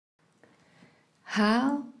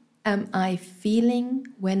How am I feeling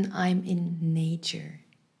when I'm in nature?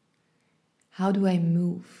 How do I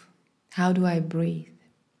move? How do I breathe?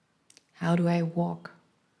 How do I walk?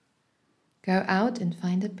 Go out and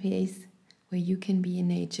find a place where you can be in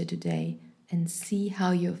nature today and see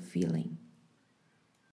how you're feeling.